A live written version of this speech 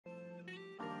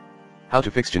How to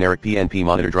fix generic PnP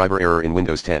monitor driver error in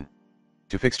Windows 10.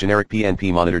 To fix generic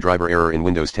PnP monitor driver error in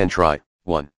Windows 10, try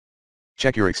 1.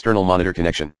 Check your external monitor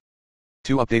connection.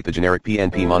 2. Update the generic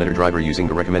PnP monitor driver using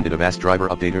the recommended Avast driver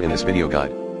updater in this video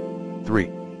guide. 3.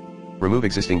 Remove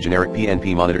existing generic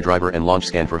PnP monitor driver and launch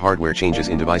scan for hardware changes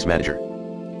in Device Manager.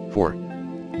 4.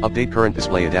 Update current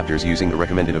display adapters using the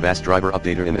recommended Avast driver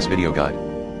updater in this video guide.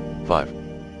 5.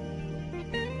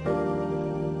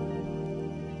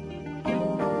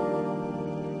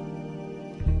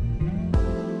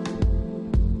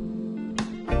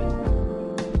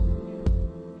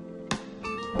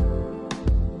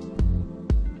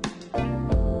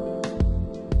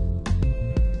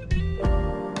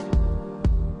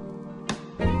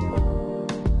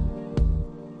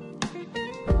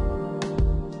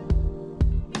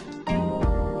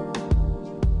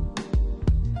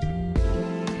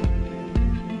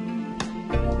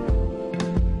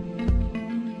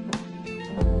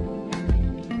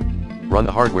 Run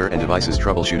the hardware and devices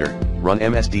troubleshooter. Run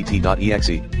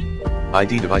msdt.exe.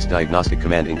 ID device diagnostic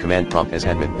command in command prompt as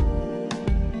admin.